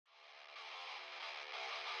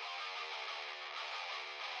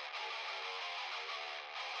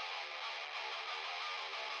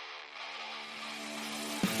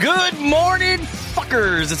Good morning,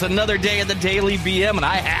 fuckers. It's another day at the Daily BM, and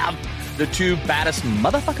I have the two baddest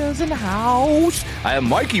motherfuckers in the house. I have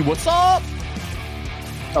Mikey. What's up?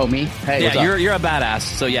 Oh, me? Hey, yeah, you're a badass.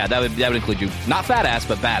 So yeah, that would include you. Not fat ass,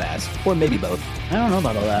 but badass, or maybe both. I don't know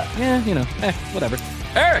about all that. Yeah, whatever.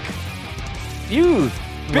 Eric, you.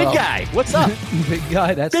 Big guy, what's up? Big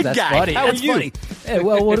guy, that's guy. funny. How that's are you? Funny. Hey,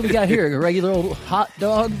 well, what do we got here? A regular old hot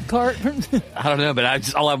dog cart? I don't know,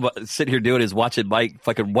 but all I'm sitting here doing is watching Mike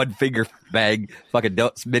fucking one finger bag fucking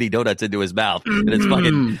mini donuts into his mouth, and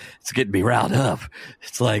it's getting me riled up.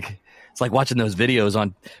 It's like watching those videos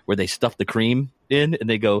on where they stuff the cream in, and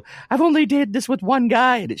they go, "I've only did this with one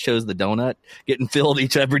guy," and it shows the donut getting filled,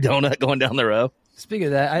 every donut going down the row. Speaking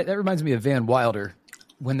of that, that reminds me of Van Wilder.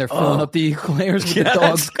 When they're filling up the eclairs with the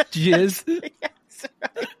dog's jizz.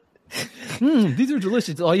 These are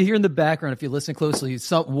delicious. All you hear in the background, if you listen closely,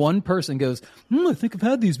 one person goes, I think I've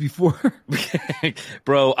had these before.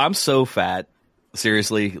 Bro, I'm so fat.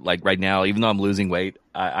 Seriously, like right now, even though I'm losing weight,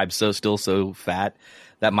 I'm still so fat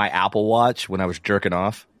that my Apple Watch, when I was jerking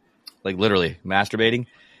off, like literally masturbating,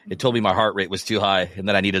 it told me my heart rate was too high and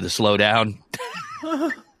that I needed to slow down.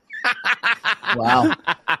 Wow.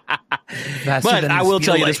 But I will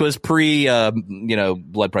tell you, this was pre,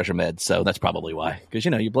 blood pressure meds, so that's probably why. Because,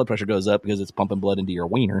 your blood pressure goes up because it's pumping blood into your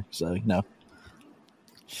wiener, so,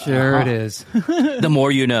 Sure it is. The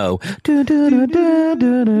more you know.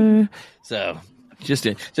 So, just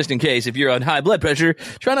in case, if you're on high blood pressure,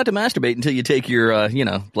 try not to masturbate until you take your,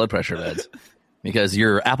 blood pressure meds. Because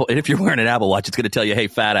if you're wearing an Apple Watch, it's going to tell you, hey,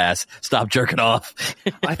 fat ass, stop jerking off.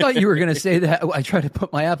 I thought you were going to say that I tried to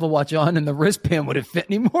put my Apple Watch on and the wristband wouldn't fit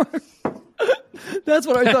anymore. That's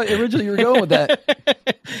what I thought originally you were going with that.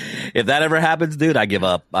 If that ever happens, dude, I give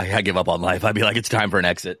up. I give up on life. I'd be like, it's time for an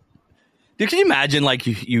exit. Dude, can you imagine, like,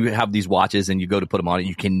 you have these watches and you go to put them on and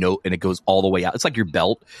you can note and it goes all the way out. It's like your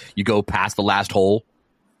belt. You go past the last hole.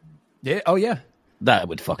 Yeah. Oh, yeah. That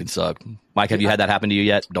would fucking suck. Mike, have you had that happen to you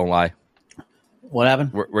yet? Don't lie. What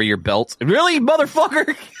happened? Where your belts? Really,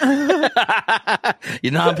 motherfucker?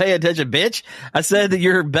 You're not paying attention, bitch. I said that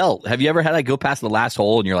your belt. Have you ever had go past the last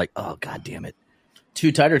hole and you're like, oh, God damn it.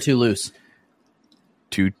 Too tight or too loose?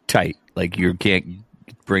 Too tight. Like you can't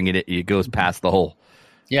bring it. It goes past the hole.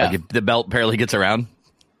 Yeah. Like the belt barely gets around.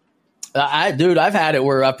 I've had it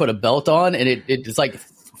where I put a belt on and it's like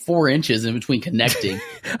 4 inches in between connecting.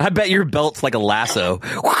 I bet your belt's like a lasso.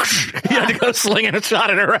 Whoosh! You have to go slinging and shot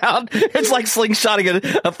it around. It's like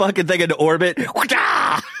slingshotting a fucking thing into orbit.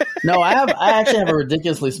 No, I actually have a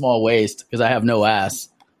ridiculously small waist because I have no ass.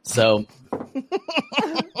 So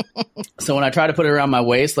when I try to put it around my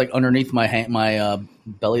waist, like underneath my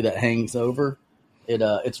belly that hangs over,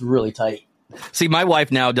 it's really tight. See, my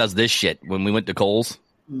wife now does this shit. When we went to Kohl's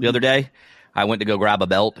the other day, I went to go grab a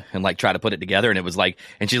belt and like try to put it together, and it was like,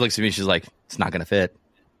 and she looks at me, she's like, "It's not gonna fit."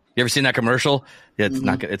 You ever seen that commercial? It's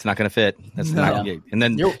not gonna fit. That's not. And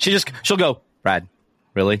then she'll go, "Brad,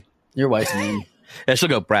 really?" Your wife's mean. Yeah, she'll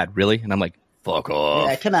go, "Brad, really?" And I'm like, "Fuck off."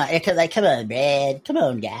 Yeah, come on, Brad. Come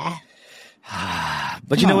on, guy.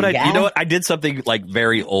 But you know what? I did something like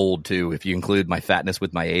very old too. If you include my fatness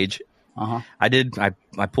with my age, I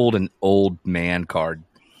pulled an old man card.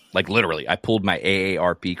 Like literally, I pulled my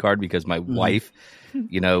AARP card because my wife,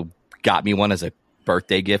 got me one as a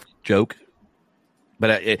birthday gift joke.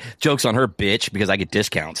 But joke's on her, bitch, because I get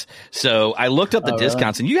discounts. So I looked up the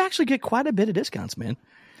discounts, and you actually get quite a bit of discounts, man.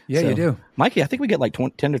 Yeah, you do. Mikey, I think we get like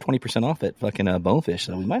 10 to 20% off at fucking Bonefish,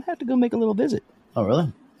 so we might have to go make a little visit. Oh,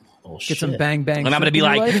 really? Oh, get some bang bang. And I'm going to be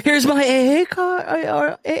like, here's my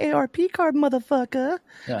AARP card, motherfucker.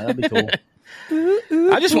 Yeah, that'd be cool.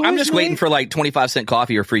 I'm just waiting for like 25-cent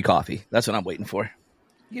coffee or free coffee. That's what I'm waiting for.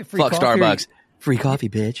 You get free Fuck coffee Starbucks. Free coffee,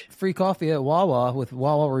 bitch. Free coffee at Wawa with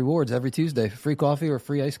Wawa Rewards every Tuesday. Free coffee or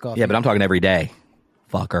free iced coffee. Yeah, but I'm talking every day.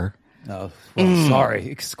 Fucker. Oh, well,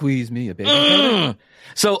 sorry. Squeeze me a bit.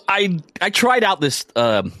 So I tried out this.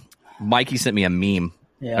 Mikey sent me a meme.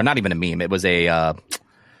 Yeah. Or not even a meme. It was a.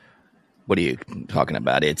 What are you talking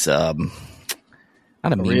about? It's not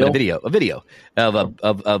a meme, but a video of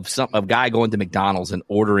a guy going to McDonald's and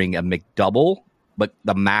ordering a McDouble, but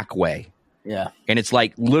the Mac way. Yeah. And it's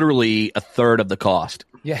like literally a third of the cost.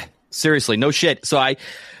 Yeah. Seriously, no shit. So I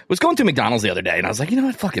was going to McDonald's the other day and I was like, you know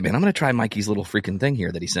what? Fuck it, man. I'm going to try Mikey's little freaking thing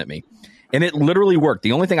here that he sent me. And it literally worked.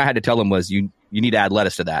 The only thing I had to tell him was you need to add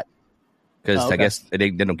lettuce to that. Because I guess they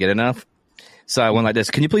don't get enough. So I went like this.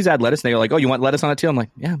 Can you please add lettuce? And they were like, oh, you want lettuce on it too? I'm like,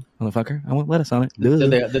 yeah, motherfucker. I want lettuce on it. Did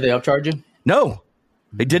they upcharge you? No.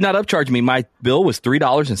 They did not upcharge me. My bill was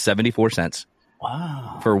 $3.74.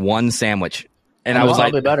 Wow. For one sandwich. And I was was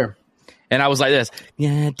like, probably better. And I was like this.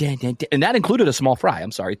 Yeah, and that included a small fry.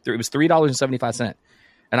 I'm sorry. It was $3.75.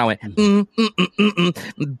 And I went,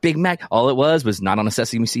 Big Mac. All it was not on a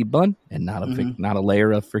sesame seed bun and not a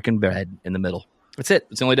layer of freaking bread in the middle. That's it.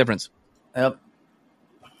 It's the only difference. Yep.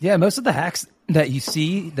 Yeah, most of the hacks that you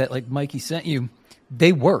see that like Mikey sent you,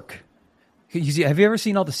 they work. Have you ever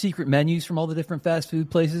seen all the secret menus from all the different fast food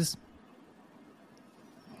places?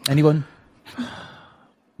 Anyone?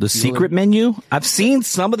 The secret menu? I've seen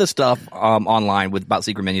some of the stuff online about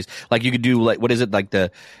secret menus. Like you could do like what is it like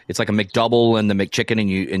it's like a McDouble and the McChicken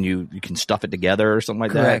and you can stuff it together or something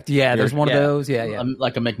like that. Correct. Yeah, there's one of those. Yeah.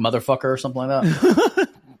 Like a McMotherfucker or something like that.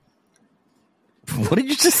 What did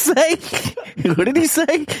you just say? What did he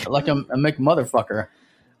say? Like a McMotherfucker.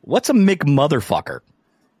 What's a McMotherfucker?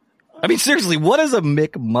 I mean, seriously, what is a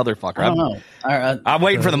McMotherfucker? I don't know. I'm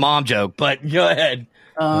waiting for the mom joke, but go ahead.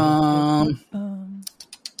 I'm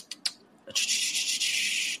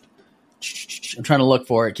trying to look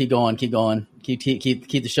for it. Keep going. Keep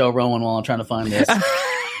the show rolling while I'm trying to find this.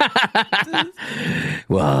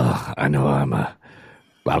 Well, I know I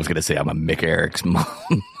was going to say I'm a Mick Eric's mom.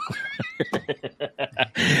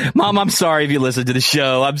 Mom, I'm sorry if you listen to the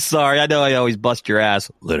show. I'm sorry. I know I always bust your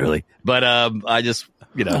ass, literally. But I just,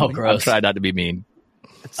 I try not to be mean.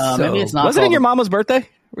 Maybe it's not. Was it in your mama's birthday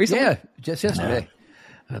recently? Yeah, just yesterday.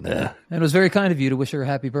 And it was very kind of you to wish her a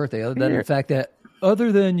happy birthday. Other than the fact that,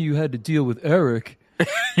 other than you had to deal with Eric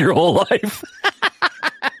your whole life.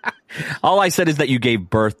 All I said is that you gave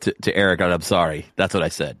birth to Eric, and I'm sorry. That's what I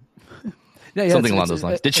said. Yeah, something along those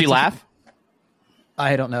lines. Did she laugh?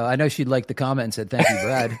 I don't know. I know she liked the comment and said, "Thank you,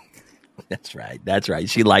 Brad." That's right.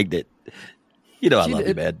 She liked it. I love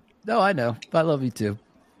you, man. No, I know. I love you too,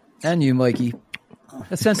 and you, Mikey.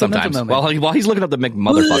 A sentimental moment. While he's looking up the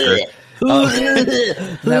McMotherfucker.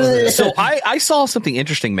 So I saw something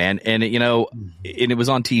interesting, man, and it was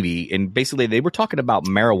on TV, and basically they were talking about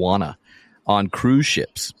marijuana on cruise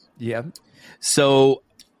ships. Yeah. So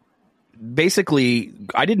basically,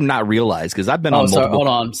 I did not realize because I've been on multiple. Hold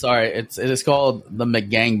on, sorry. It is called the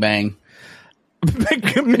McGangbang.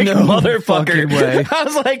 Motherfucker way. I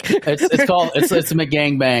was like, it's called it's a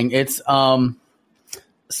McGangbang. It's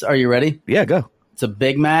Are you ready? Yeah, go. It's a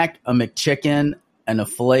Big Mac, a McChicken, and a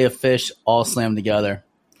fillet of fish all slammed together.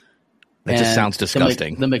 That just sounds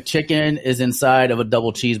disgusting. The McChicken is inside of a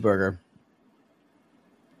double cheeseburger.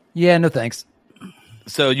 Yeah, no thanks.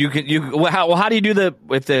 So how do you do the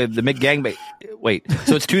McGangbang? Wait,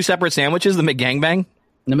 so it's two separate sandwiches, the McGangbang?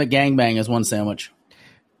 The McGangbang is one sandwich.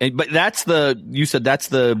 But you said that's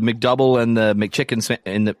the McDouble and the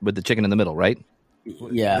McChicken with the chicken in the middle, right?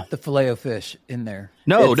 Yeah. With the filet of fish in there.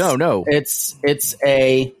 No. It's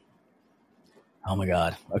a. Oh my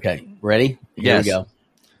God. Okay. Ready? Here we go.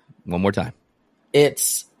 One more time.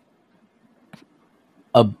 It's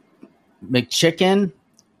a McChicken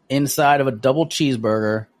inside of a double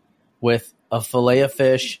cheeseburger with a fillet of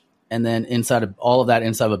fish, and then inside of all of that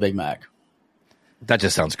inside of a Big Mac. That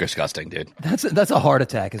just sounds disgusting, dude. That's a heart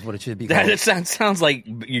attack, is what it should be called. That sounds like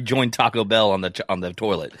you joined Taco Bell on the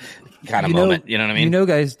toilet kind of moment. You know what I mean?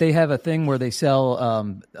 Guys, they have a thing where they sell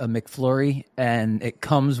a McFlurry, and it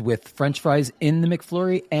comes with French fries in the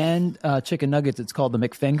McFlurry and chicken nuggets. It's called the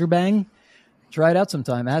McFingerbang. Try it out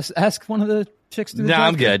sometime. Ask one of the chicks. No,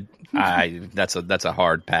 I'm good. That's a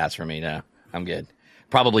hard pass for me. No, I'm good.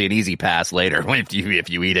 Probably an easy pass later if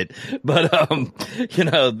you eat it, but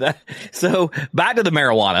that. So back to the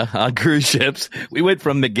marijuana on cruise ships. We went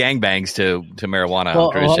from McGangbangs to marijuana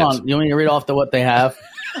on cruise ships. Hold on, you want me to read off what they have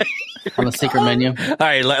on the secret menu? All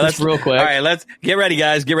right, let's real quick. All right, let's get ready,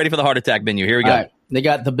 guys. Get ready for the heart attack menu. Here we go. All right. They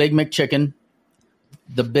got the Big McChicken,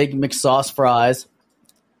 the Big McSauce fries,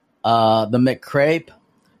 the McCrape,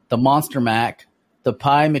 the Monster Mac, the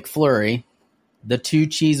Pie McFlurry, the 2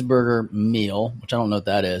 cheeseburger meal, which I don't know what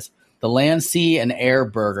that is, the Land, Sea, and Air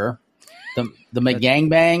burger, the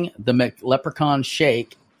McGangbang, the McLeprechaun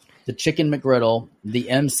shake, the Chicken McGriddle, the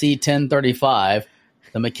MC 1035,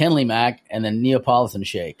 the McKinley Mac, and the Neapolitan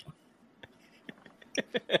shake.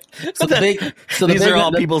 These are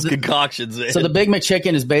all people's concoctions. Man. So the Big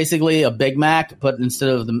McChicken is basically a Big Mac, but instead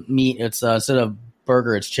of the meat, it's instead of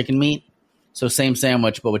burger, it's chicken meat. So same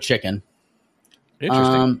sandwich, but with chicken.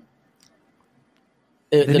 Interesting.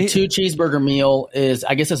 The 2 cheeseburger meal is,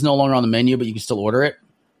 I guess it's no longer on the menu, but you can still order it.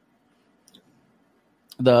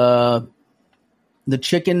 The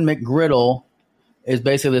Chicken McGriddle is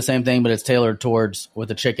basically the same thing, but it's tailored towards with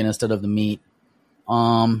the chicken instead of the meat.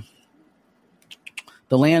 The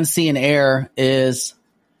Land, Sea, and Air is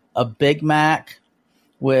a Big Mac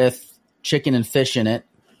with chicken and fish in it.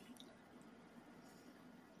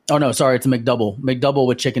 Oh, no, sorry, it's a McDouble. McDouble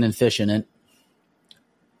with chicken and fish in it.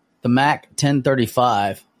 The Mac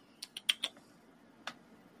 1035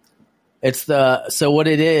 So what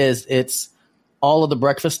it is, it's all of the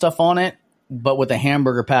breakfast stuff on it, but with a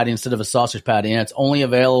hamburger patty instead of a sausage patty, and it's only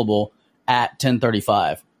available at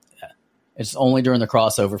 10:35. It's only during the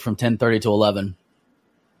crossover from 10:30 to 11.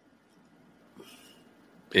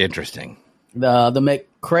 Interesting. The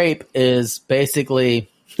McCrape is basically,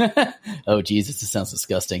 oh Jesus, this sounds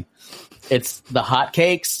disgusting. It's the hot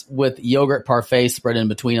cakes with yogurt parfait spread in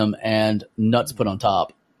between them and nuts put on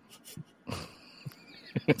top.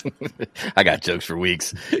 I got jokes for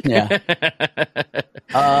weeks. Yeah.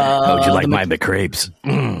 How would you like my McCrapes?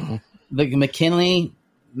 The McKinley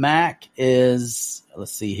Mac is,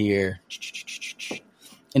 let's see here.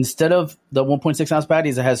 Instead of the 1.6 ounce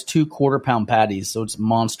patties, it has 2 quarter-pound patties, so it's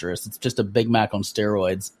monstrous. It's just a Big Mac on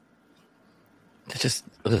steroids. That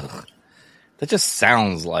just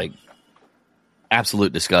sounds like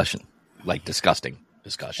absolute discussion, like disgusting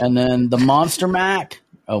discussion. And then the Monster Mac,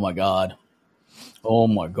 oh my god.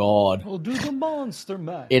 We'll do the Monster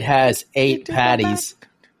Mac. It has 8 patties.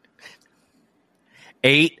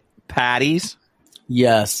 8 patties?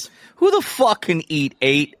 Yes. Who the fuck can eat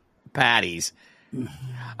 8 patties?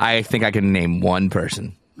 I think I can name one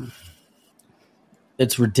person.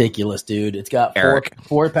 It's ridiculous, dude. It's got Eric.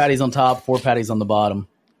 4 patties on top, 4 patties on the bottom.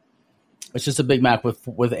 It's just a Big Mac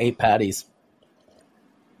with 8 patties.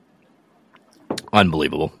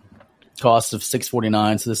 Unbelievable. Cost of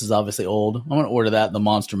 $6.49, so this is obviously old. I'm going to order that, the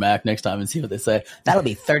Monster Mac, next time and see what they say. That'll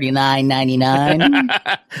be $39.99.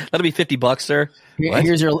 That'll be $50, sir.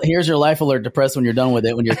 Here's your life alert to press when you're done with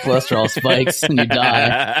it, when your cholesterol spikes and you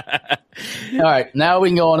die. All right, now we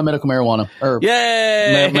can go on to medical marijuana.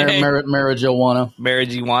 Yay! Marijuana.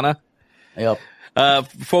 Marijuana. Yep.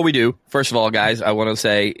 Before we do, first of all, guys, I want to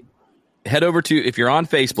say, head over to, if you're on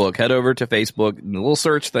Facebook, head over to Facebook, the little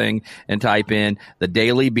search thing, and type in the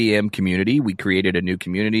Daily BM community. We created a new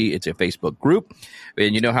community. It's a Facebook group.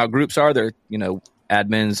 And you know how groups are. They're,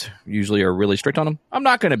 admins usually are really strict on them. I'm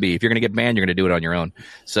not going to be. If you're going to get banned, you're going to do it on your own.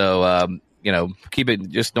 So, keep it,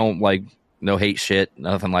 just don't no hate shit,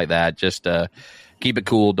 nothing like that. Just keep it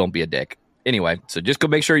cool. Don't be a dick. Anyway, so just go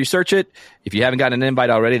make sure you search it. If you haven't gotten an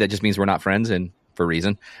invite already, that just means we're not friends and for a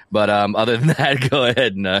reason. But other than that, go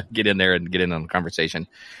ahead and get in there and get in on the conversation.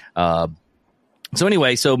 So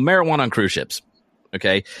marijuana on cruise ships.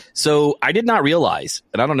 Okay. So I did not realize,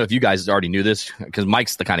 and I don't know if you guys already knew this, because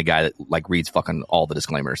Mike's the kind of guy that reads fucking all the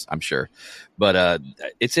disclaimers, I'm sure. But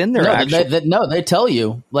it's in there. They tell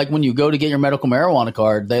you, when you go to get your medical marijuana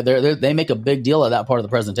card, they make a big deal of that part of the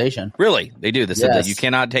presentation. Really? They do. They said that you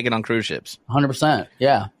cannot take it on cruise ships. 100%.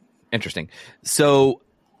 Yeah. Interesting. So,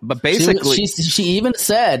 but basically, she even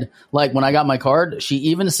said, when I got my card, she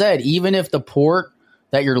even said, even if the port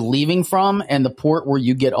that you're leaving from and the port where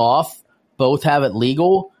you get off both have it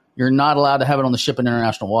legal, you're not allowed to have it on the ship in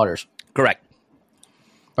international waters. Correct.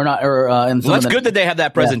 Or not. That's good that they have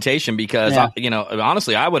that presentation because,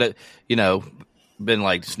 honestly, I would have,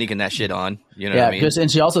 been sneaking that shit on. You know what I mean? And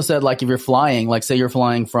she also said, if you're flying, say you're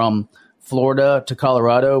flying from Florida to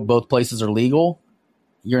Colorado, both places are legal.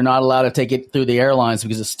 You're not allowed to take it through the airlines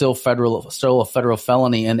because it's still a federal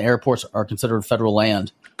felony, and airports are considered federal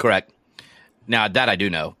land. Correct. Now that I do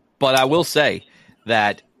know, but I will say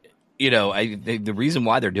that the reason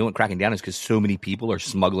why they're cracking down is because so many people are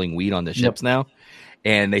smuggling weed on the ships now,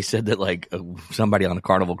 and they said that somebody on a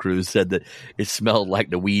Carnival cruise said that it smelled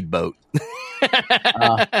like the weed boat.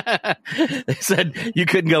 They said you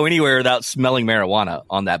couldn't go anywhere without smelling marijuana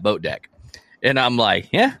on that boat deck, and I'm like,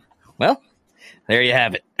 yeah, well. There you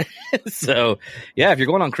have it. So, yeah, if you're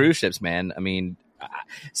going on cruise ships, man, I mean,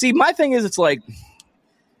 see, my thing is, it's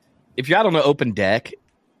if you're out on an open deck,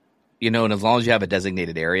 and as long as you have a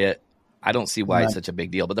designated area, I don't see why it's such a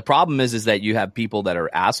big deal. But the problem is that you have people that are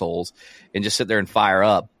assholes and just sit there and fire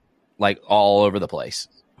up all over the place.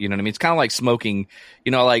 You know what I mean? It's kind of like smoking,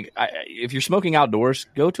 if you're smoking outdoors,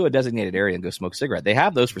 go to a designated area and go smoke a cigarette. They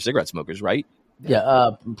have those for cigarette smokers, right? Yeah,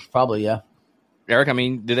 probably, yeah. Eric, I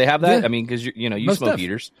mean, do they have that? Yeah. I mean, because you smoke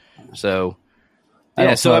heaters, so why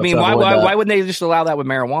wouldn't they just allow that with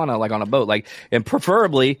marijuana, on a boat, and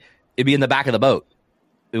preferably it'd be in the back of the boat.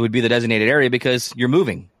 It would be the designated area because you're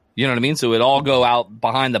moving. You know what I mean? So it'd all go out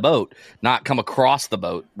behind the boat, not come across the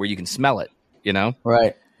boat where you can smell it.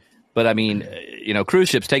 Right. But I mean, cruise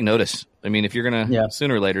ships take notice. I mean, if you're gonna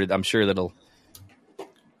sooner or later, I'm sure that'll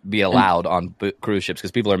be allowed on cruise ships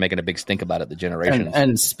because people are making a big stink about it. The generations.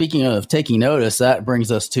 And speaking of taking notice, that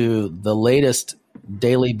brings us to the latest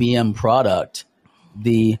Daily BM product,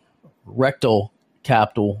 the rectal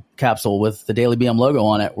capsule with the Daily BM logo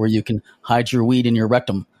on it, where you can hide your weed in your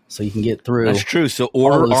rectum so you can get through. That's true. So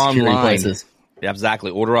order online.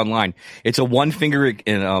 Exactly. Order online. It's a 1-finger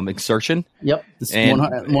insertion. Yep. It's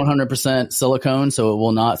 100% silicone, so it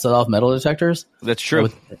will not set off metal detectors. That's true.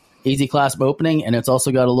 With easy clasp opening, and it's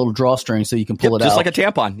also got a little drawstring so you can pull it out. Just like a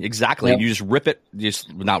tampon. Exactly. Yep. You just rip it,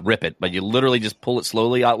 not rip it, but you literally just pull it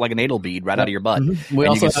slowly out like an anal bead right out of your butt. Mm-hmm.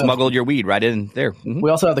 And you can smuggle your weed right in there. Mm-hmm.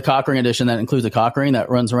 We also have the cock ring edition that includes a cock ring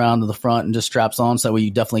that runs around to the front and just straps on, so that way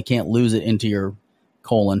you definitely can't lose it into your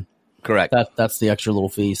colon. Correct. That's the extra little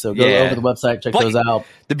fee. So go over the website, check those out.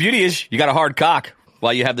 The beauty is you got a hard cock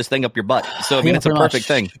while you have this thing up your butt. So I mean, it's a perfect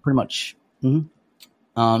thing. Pretty much. Mm-hmm.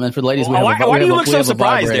 And for the ladies, why do you look so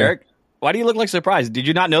surprised, Eric? Why do you look like surprised? Did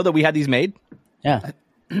you not know that we had these made? Yeah.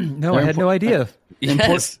 No, I had no idea.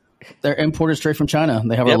 Yes. They're imported straight from China.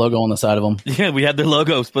 They have our logo on the side of them. Yeah, we had their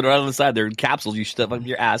logos put right on the side. They're capsules you stuff up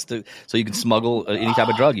your ass so you can smuggle any type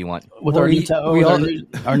of drug you want. With our new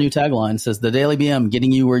tagline says, "The Daily BM,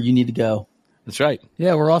 getting you where you need to go." That's right.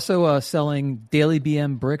 Yeah, we're also selling Daily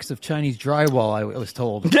BM bricks of Chinese drywall, I was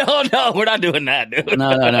told. No, we're not doing that, dude.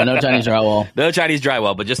 No Chinese drywall. No Chinese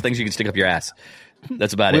drywall, but just things you can stick up your ass.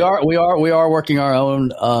 That's about it. We are working our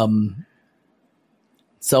own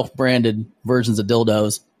self-branded versions of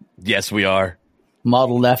dildos. Yes, we are.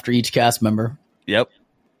 Modeled after each cast member. Yep.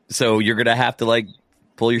 So you're gonna have to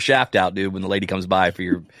pull your shaft out, dude, when the lady comes by for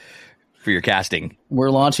your casting.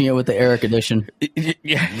 We're launching it with the Eric edition.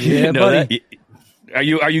 Yeah, buddy. Are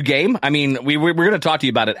you game? I mean, we're going to talk to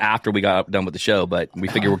you about it after we got done with the show, but we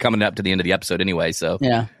figure we're coming up to the end of the episode anyway. So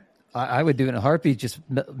yeah, I would do it in a heartbeat. Just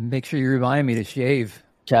make sure you remind me to shave.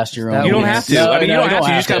 Cast your own. You don't have to. No, you don't have to.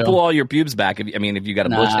 You just got to to pull all your pubes back. If you got a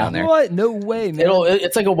bush down there. What? No way, man.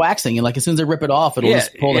 It's like a waxing, and as soon as they rip it off, it'll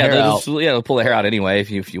just pull the hair out. It'll pull the hair out anyway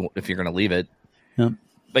if you're going to leave it. Yep.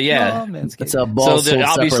 But yeah, it's a ball. So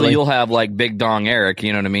obviously separately. You'll have big dong Eric,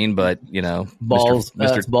 you know what I mean? But balls,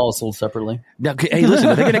 Mr. Balls sold separately. Now, hey, listen,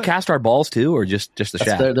 are they going to cast our balls too, or just the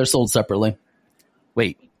shaft? They're sold separately.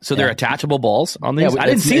 Wait, so they're attachable balls on these? I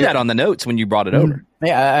didn't see that on the notes when you brought it over.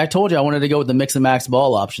 Yeah, I told you I wanted to go with the mix and max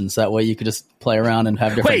ball options. That way you could just play around and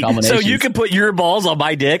have different combinations. So you could put your balls on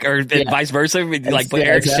my dick, or vice versa, put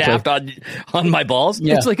Eric's shaft on my balls.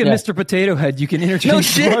 Yeah, it's like a Mr. Potato Head. You can interchange. No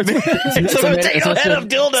shit, it's a potato head of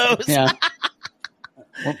dildos. Yeah.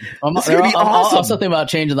 I'm also thinking about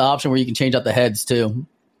changing the option where you can change out the heads too.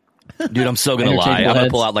 Dude, I'm so gonna lie. I'm gonna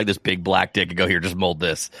pull out this big black dick and go, here, just mold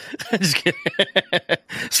this. Just kidding.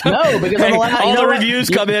 No, because all the reviews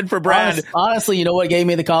come in for Brad. Honestly, you know what gave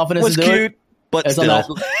me the confidence to do cute, it? But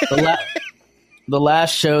still. The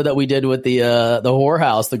last show that we did with the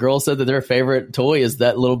whorehouse, the girls said that their favorite toy is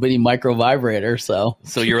that little bitty micro vibrator. So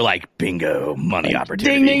you're like, bingo, money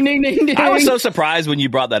opportunity. Ding, ding, ding, ding, ding. I was so surprised when you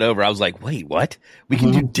brought that over. I was like, wait, what? We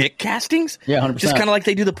can do dick castings? Yeah, 100%. Just kind of like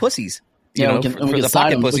they do the pussies. We can the sign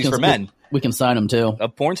pocket them. pussies for men. We can sign them too.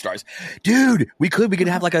 Of porn stars. Dude, we could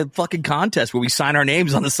have a fucking contest where we sign our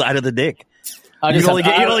names on the side of the dick. You only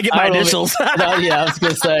get my initials. Yeah, I was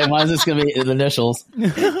going to say, mine's just going to be the initials.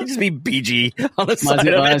 Just be BG on the side of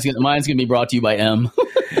it. Mine's going to be brought to you by M.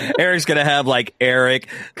 Eric's going to have Eric,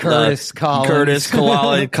 Collins, Collins,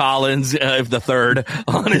 the third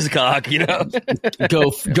on his cock,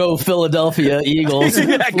 Go Philadelphia Eagles.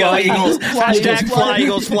 Go Eagles. Hashtag fly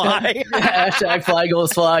Eagles fly. Hashtag fly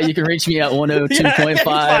Eagles fly. You can reach me at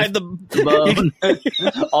 102.5 the bone.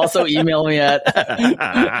 Also email me at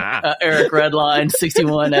Eric Redline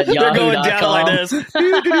 61 at yahoo.com. They're going down like this.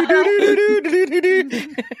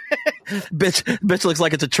 Bitch looks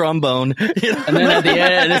like it's a trombone. And then at the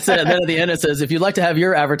end it says, if you'd like to have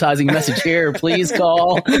your advertising message here, please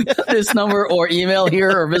call this number or email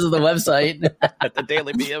here or visit the website at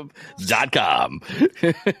thedailybm.com.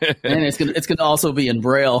 And it's gonna also be in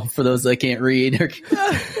Braille for those that can't read.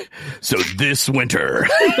 So this winter,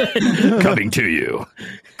 coming to you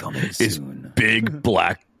is Big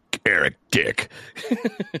Black Eric Dick.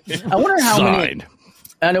 I wonder how many.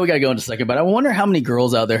 I know we got to go in a second, but I wonder how many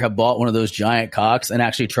girls out there have bought one of those giant cocks and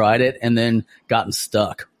actually tried it and then gotten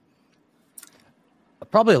stuck.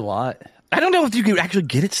 Probably a lot. I don't know if you could actually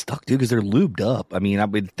get it stuck, dude, because they're lubed up. I mean, I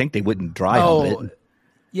would think they wouldn't dry on it.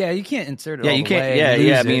 Yeah, you can't insert it. Yeah, all you the can't. way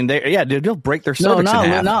Yeah. I mean, they'll break their cervix in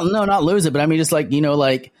half. Not lose it, but I mean, just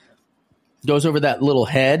goes over that little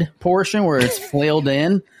head portion where it's flailed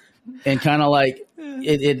in, and kind of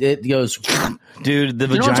it goes. Dude, the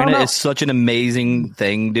vagina is such an amazing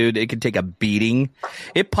thing, dude. It could take a beating.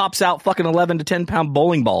 It pops out fucking 11 to 10 pound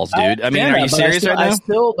bowling balls, dude. I mean, are you serious right now?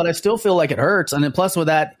 I still feel like it hurts. And then plus with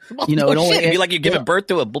that, it only it'd be like you're giving birth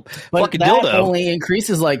to a fucking dildo. It only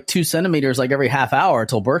increases 2 centimeters every half hour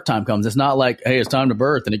until birth time comes. It's not like, hey, it's time to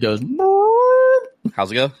birth, and it goes.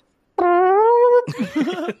 How's it go?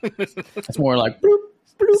 It's more like. Boop.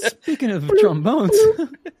 Speaking of trombones.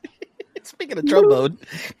 Speaking of trombone.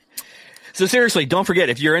 So seriously, don't forget,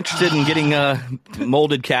 if you're interested in getting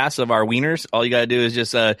molded casts of our wieners, all you got to do is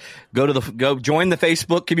just go join the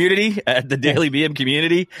Facebook community at the Daily BM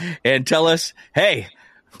community and tell us, hey,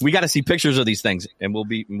 we got to see pictures of these things, and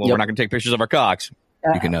we're not going to take pictures of our cocks.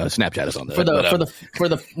 You can Snapchat us on that.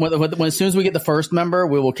 When as soon as we get the first member,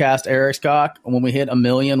 we will cast Eric's cock. And when we hit 1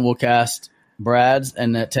 million, we'll cast Brad's,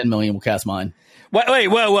 and at 10 million, we'll cast mine. Wait,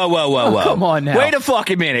 whoa. Come on now. Wait a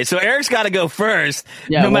fucking minute. So Eric's got to go first,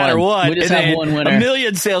 no matter what. We just have one winner. 1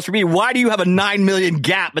 million sales for me. Why do you have a 9 million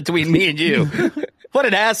gap between me and you? What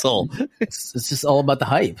an asshole. It's just all about the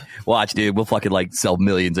hype. Watch, dude. We'll fucking sell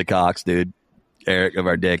millions of cocks, dude. Eric of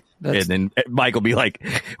our dick. And then Mike will be like,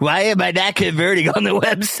 why am I not converting on the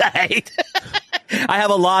website? I have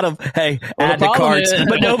a lot of, add to carts,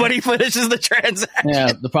 but nobody finishes the transaction.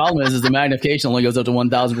 Yeah, the problem is the magnification only goes up to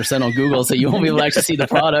 1,000% on Google, so you won't be able to actually see the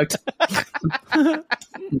product.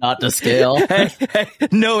 Not to scale.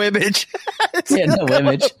 No image. Yeah, no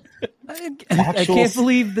image. I can't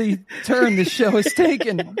believe the turn the show has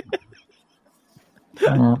taken.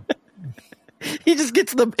 He just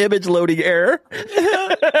gets the image loading error.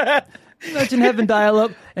 Imagine having dial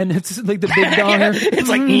up and it's like the big donger. It's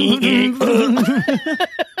like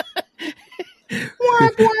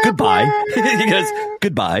goodbye. He goes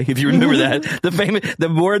goodbye. If you remember that,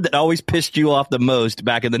 the word that always pissed you off the most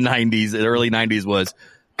back in the 90s, the early 90s was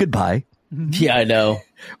goodbye. Yeah, I know.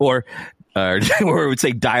 Or it would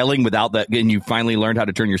say dialing without that, and you finally learned how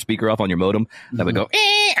to turn your speaker off on your modem. That would go,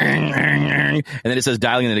 and then it says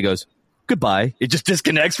dialing, and then it goes goodbye. It just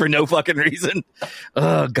disconnects for no fucking reason.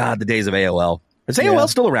 Oh God, the days of AOL. Is AOL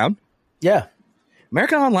still around? Yeah.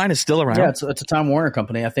 America Online is still around. Yeah, it's a Time Warner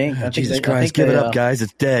company, I think. Jesus Christ, give it up, guys.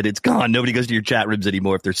 It's dead. It's gone. Nobody goes to your chat rooms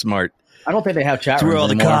anymore if they're smart. I don't think they have chat rooms. It's where all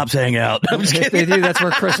anymore. the cops hang out. I'm just kidding. If they do, that's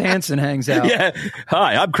where Chris Hansen hangs out. Yeah.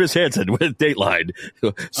 Hi, I'm Chris Hansen with Dateline.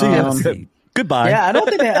 See you. Goodbye. Yeah, I don't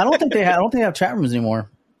think they have chat rooms anymore,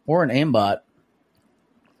 or an aimbot.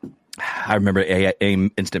 I remember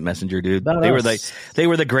AIM Instant Messenger, dude. They were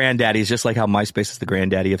the granddaddies, just like how MySpace is the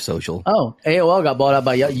granddaddy of social. Oh, AOL got bought out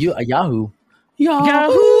by Yahoo.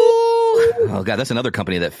 Oh God, that's another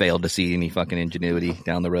company that failed to see any fucking ingenuity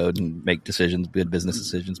down the road and make good business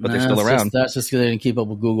decisions, but they're still around. That's just because they didn't keep up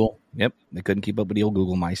with Google. Yep, they couldn't keep up with the old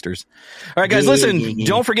Google Meisters. All right, guys, listen,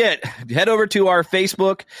 don't forget, head over to our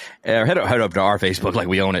Facebook, head over to our Facebook like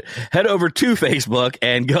we own it. Head over to Facebook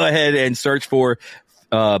and go ahead and search for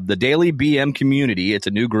the Daily BM Community. It's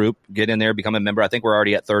a new group. Get in there, become a member. I think we're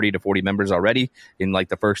already at 30 to 40 members already in like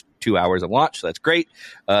the first 2 hours of launch. So that's great.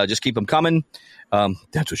 Just keep them coming.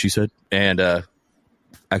 That's what she said. And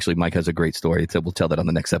actually, Mike has a great story. So we'll tell that on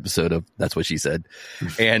the next episode of That's What She Said.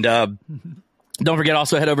 And don't forget,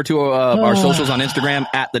 also head over to our socials on Instagram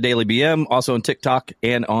at the Daily BM, also on TikTok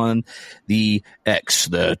and on the X,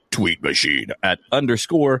 the tweet machine at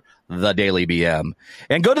 _ the Daily BM.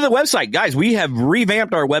 And go to the website, guys. We have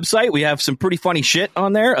revamped our website. We have some pretty funny shit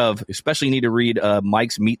on there. Especially need to read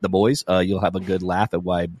Mike's Meet the Boys. You'll have a good laugh at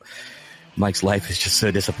why Mike's life is just so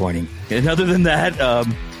disappointing. And other than that,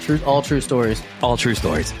 all true stories. All true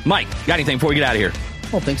stories. Mike, got anything before we get out of here?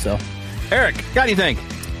 I don't think so. Eric, got anything?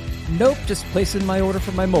 Nope, just placing my order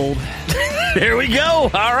for my mold. There we go.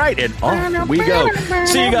 All right, and off we go.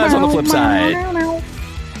 See you guys on the flip side.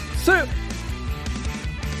 See